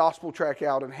pull a gospel tract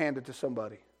out and hand it to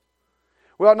somebody.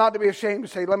 We ought not to be ashamed to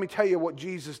say, let me tell you what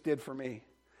Jesus did for me.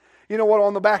 You know what,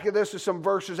 on the back of this is some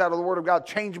verses out of the Word of God.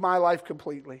 Changed my life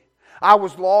completely. I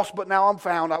was lost, but now I'm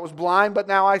found. I was blind, but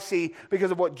now I see because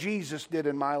of what Jesus did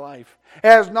in my life. It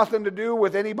has nothing to do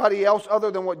with anybody else other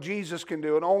than what Jesus can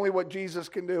do and only what Jesus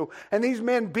can do. And these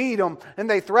men beat him and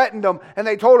they threatened him and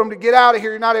they told him to get out of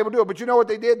here. You're not able to do it. But you know what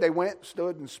they did? They went,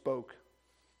 stood, and spoke.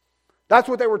 That's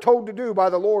what they were told to do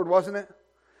by the Lord, wasn't it?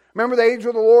 Remember the angel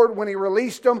of the Lord, when He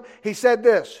released them, He said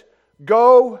this,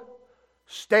 go,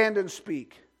 stand and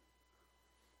speak.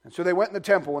 And so they went in the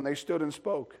temple and they stood and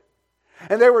spoke.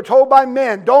 And they were told by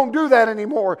men, don't do that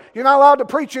anymore. You're not allowed to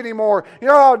preach anymore.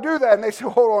 You're not allowed to do that. And they said,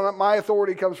 hold on, my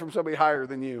authority comes from somebody higher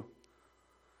than you.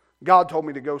 God told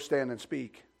me to go stand and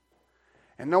speak.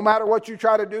 And no matter what you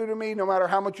try to do to me, no matter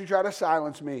how much you try to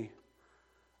silence me,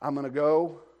 I'm going to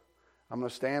go, I'm going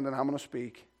to stand, and I'm going to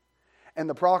speak. And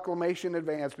the proclamation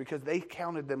advanced because they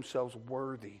counted themselves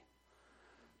worthy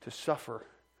to suffer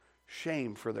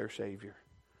shame for their Savior.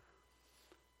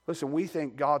 Listen, we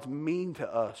think God's mean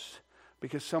to us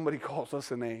because somebody calls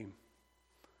us a name.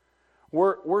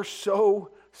 We're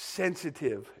so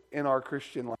sensitive in our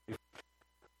Christian life.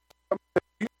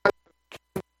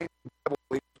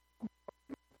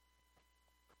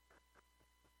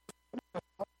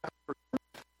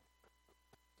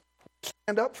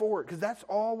 Stand up for it because that's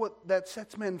all that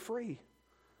sets men free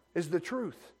is the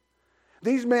truth.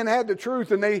 These men had the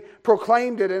truth and they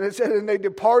proclaimed it, and it said, and they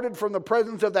departed from the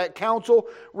presence of that council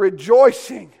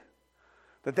rejoicing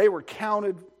that they were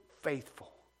counted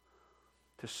faithful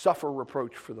to suffer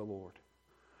reproach for the Lord.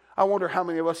 I wonder how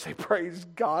many of us say, praise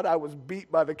God, I was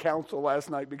beat by the council last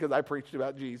night because I preached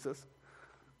about Jesus.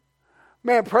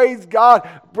 Man, praise God.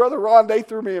 Brother Ron, they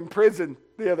threw me in prison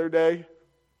the other day.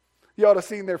 You ought to have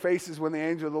seen their faces when the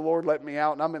angel of the Lord let me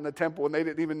out and I'm in the temple and they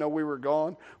didn't even know we were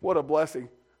gone. What a blessing.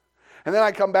 And then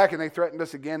I come back and they threatened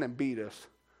us again and beat us.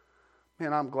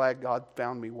 Man, I'm glad God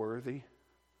found me worthy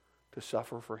to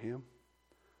suffer for Him.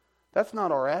 That's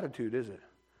not our attitude, is it?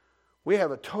 We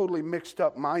have a totally mixed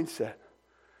up mindset.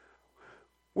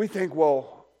 We think,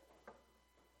 well,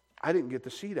 I didn't get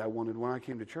the seat I wanted when I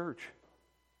came to church.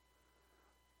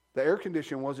 The air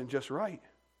conditioning wasn't just right.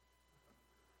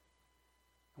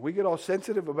 We get all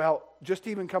sensitive about just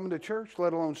even coming to church,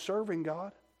 let alone serving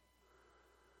God.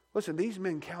 Listen, these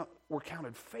men were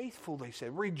counted faithful, they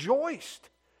said, rejoiced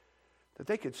that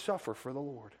they could suffer for the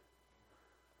Lord.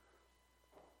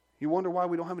 You wonder why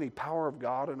we don't have any power of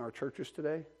God in our churches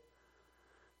today?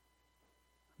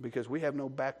 Because we have no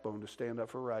backbone to stand up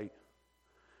for right.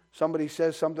 Somebody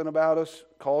says something about us,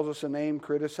 calls us a name,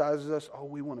 criticizes us. Oh,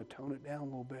 we want to tone it down a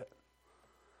little bit.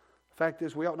 The fact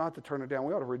is, we ought not to turn it down.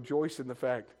 We ought to rejoice in the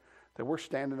fact that we're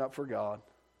standing up for God.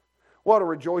 We ought to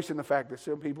rejoice in the fact that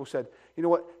some people said, you know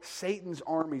what, Satan's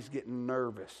army's getting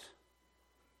nervous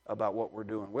about what we're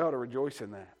doing. We ought to rejoice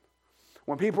in that.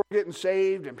 When people are getting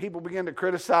saved and people begin to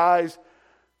criticize,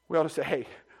 we ought to say, hey,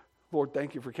 Lord,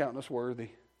 thank you for counting us worthy.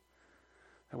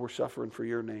 That we're suffering for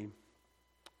your name.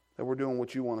 That we're doing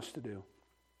what you want us to do.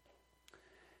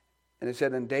 And it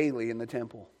said, and daily in the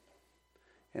temple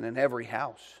and in every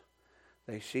house,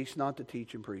 they cease not to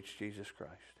teach and preach Jesus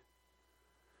Christ.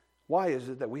 Why is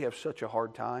it that we have such a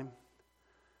hard time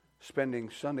spending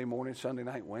Sunday morning, Sunday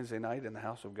night, Wednesday night in the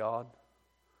house of God?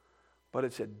 But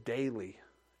it said daily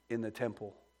in the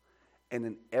temple and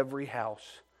in every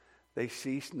house, they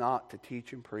cease not to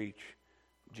teach and preach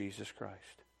Jesus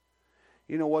Christ.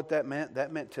 You know what that meant?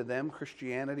 That meant to them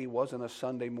Christianity wasn't a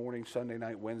Sunday morning, Sunday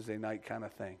night, Wednesday night kind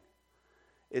of thing.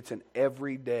 It's an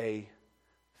everyday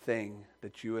thing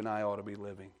that you and I ought to be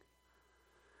living.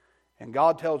 And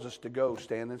God tells us to go,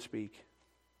 stand and speak.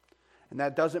 And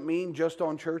that doesn't mean just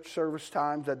on church service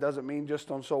times. That doesn't mean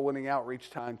just on soul winning outreach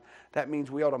time. That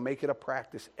means we ought to make it a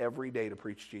practice every day to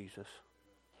preach Jesus.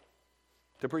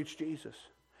 To preach Jesus.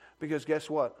 Because guess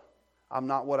what? I'm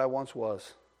not what I once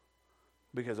was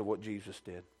because of what Jesus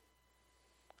did.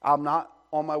 I'm not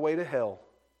on my way to hell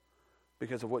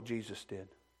because of what Jesus did.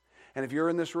 And if you're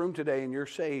in this room today and you're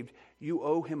saved, you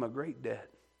owe him a great debt.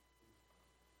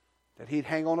 That he'd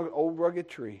hang on an old rugged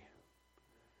tree,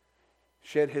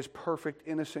 shed his perfect,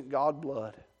 innocent God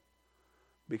blood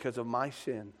because of my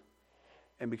sin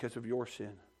and because of your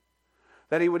sin.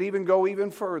 That he would even go even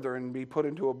further and be put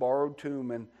into a borrowed tomb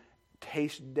and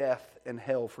taste death and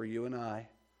hell for you and I.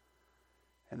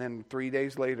 And then 3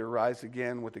 days later rise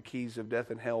again with the keys of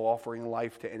death and hell, offering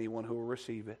life to anyone who will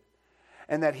receive it.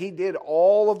 And that he did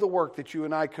all of the work that you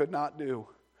and I could not do.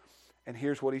 And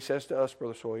here's what he says to us,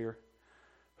 Brother Sawyer.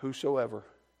 Whosoever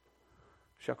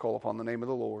shall call upon the name of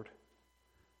the Lord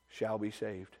shall be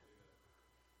saved.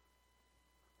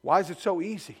 Why is it so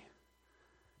easy?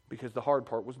 Because the hard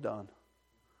part was done.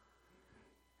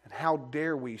 And how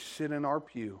dare we sit in our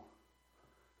pew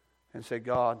and say,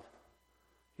 God,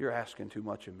 you're asking too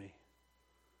much of me.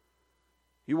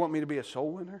 You want me to be a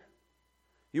soul winner?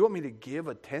 You want me to give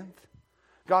a tenth?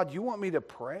 God, you want me to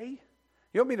pray?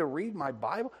 You want me to read my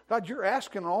Bible? God, you're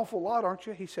asking an awful lot, aren't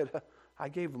you? He said, I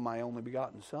gave him my only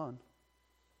begotten Son,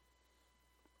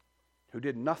 who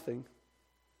did nothing.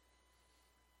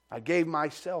 I gave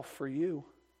myself for you.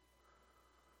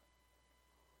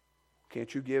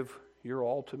 Can't you give your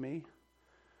all to me?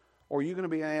 Or are you going to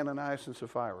be Ananias and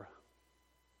Sapphira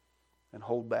and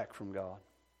hold back from God?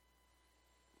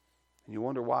 And you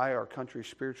wonder why our country's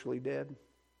spiritually dead?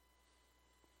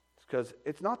 It's because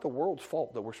it's not the world's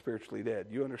fault that we're spiritually dead.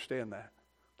 You understand that?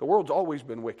 The world's always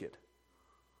been wicked.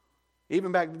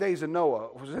 Even back in the days of Noah,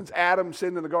 since Adam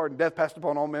sinned in the garden, death passed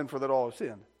upon all men for that all have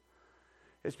sinned.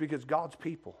 It's because God's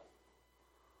people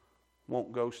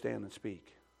won't go stand and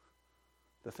speak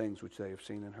the things which they have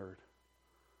seen and heard.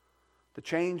 The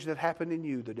change that happened in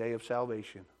you the day of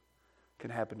salvation can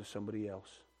happen to somebody else.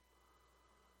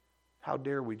 How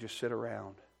dare we just sit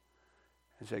around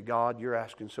and say, God, you're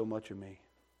asking so much of me.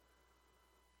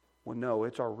 Well, no,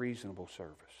 it's our reasonable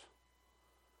service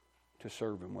to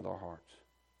serve him with our hearts.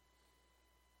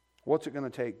 What's it going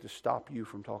to take to stop you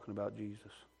from talking about Jesus?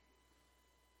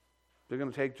 Is it going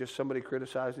to take just somebody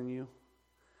criticizing you?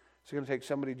 Is it going to take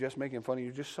somebody just making fun of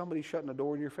you? Just somebody shutting the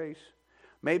door in your face?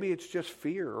 Maybe it's just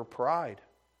fear or pride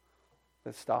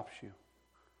that stops you.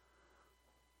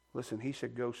 Listen, he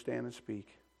said, go stand and speak.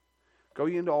 Go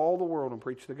ye into all the world and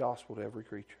preach the gospel to every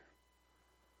creature.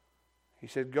 He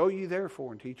said, go ye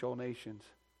therefore and teach all nations.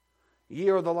 Ye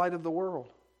are the light of the world.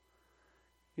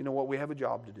 You know what? We have a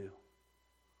job to do.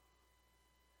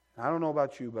 I don't know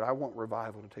about you, but I want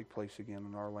revival to take place again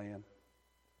in our land.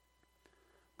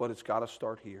 But it's got to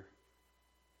start here.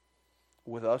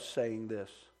 With us saying this,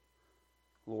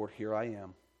 Lord, here I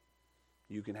am.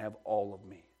 You can have all of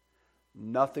me.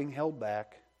 Nothing held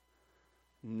back.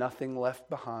 Nothing left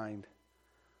behind.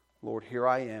 Lord, here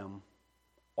I am.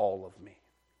 All of me.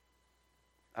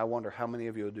 I wonder how many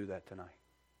of you will do that tonight.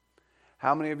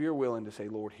 How many of you are willing to say,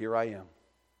 Lord, here I am.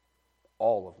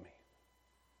 All of me.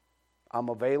 I'm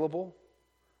available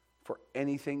for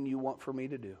anything you want for me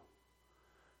to do.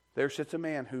 There sits a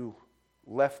man who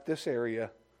left this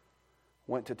area,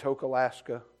 went to Tok,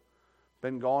 Alaska,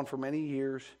 been gone for many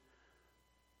years.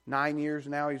 9 years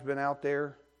now he's been out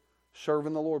there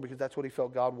serving the Lord because that's what he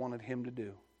felt God wanted him to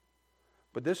do.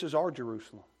 But this is our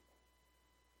Jerusalem.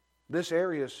 This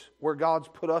area is where God's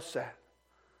put us at.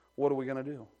 What are we going to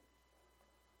do?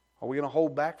 Are we going to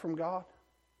hold back from God?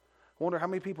 I wonder how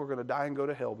many people are going to die and go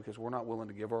to hell because we're not willing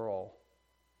to give our all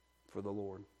for the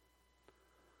Lord.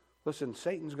 Listen,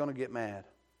 Satan's going to get mad.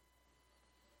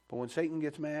 But when Satan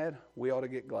gets mad, we ought to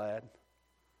get glad.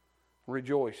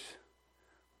 Rejoice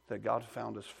that God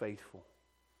found us faithful,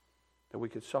 that we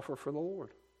could suffer for the Lord.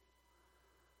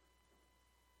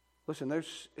 Listen,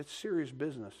 it's serious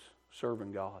business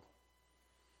serving God.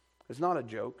 It's not a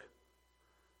joke.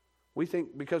 We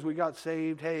think because we got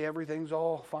saved, hey, everything's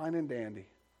all fine and dandy.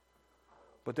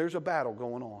 But there's a battle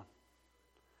going on.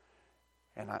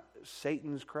 And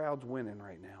Satan's crowd's winning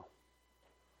right now.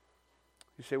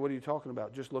 You say, what are you talking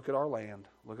about? Just look at our land.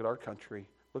 Look at our country.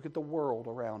 Look at the world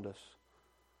around us.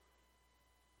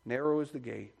 Narrow is the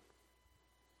gate.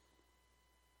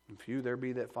 And few there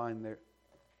be that find there.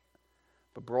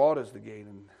 But broad is the gate,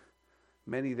 and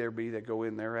many there be that go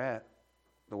in thereat,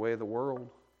 the way of the world.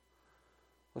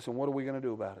 Listen, what are we going to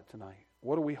do about it tonight?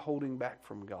 What are we holding back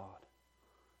from God?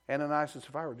 Ananias and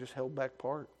Sapphira just held back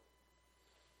part.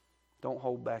 Don't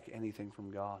hold back anything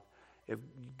from God. If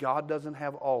God doesn't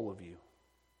have all of you.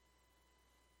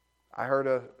 I heard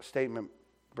a statement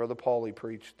Brother Paulie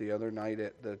preached the other night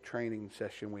at the training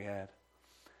session we had.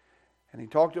 And he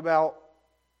talked about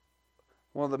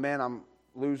one of the men, I'm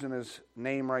losing his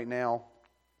name right now,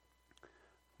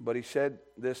 but he said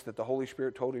this, that the Holy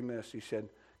Spirit told him this. He said,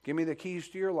 Give me the keys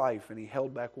to your life. And he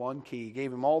held back one key. He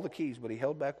gave him all the keys, but he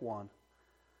held back one.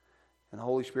 And the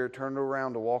Holy Spirit turned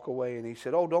around to walk away, and he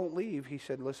said, oh, don't leave. He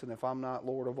said, listen, if I'm not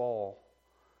Lord of all,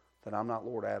 then I'm not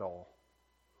Lord at all.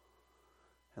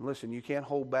 And listen, you can't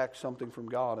hold back something from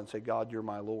God and say, God, you're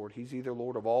my Lord. He's either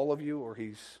Lord of all of you or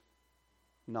he's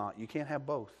not. You can't have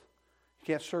both. You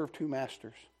can't serve two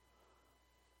masters.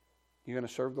 You're going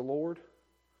to serve the Lord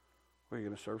or you're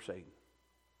going to serve Satan.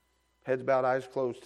 Heads bowed, eyes closed.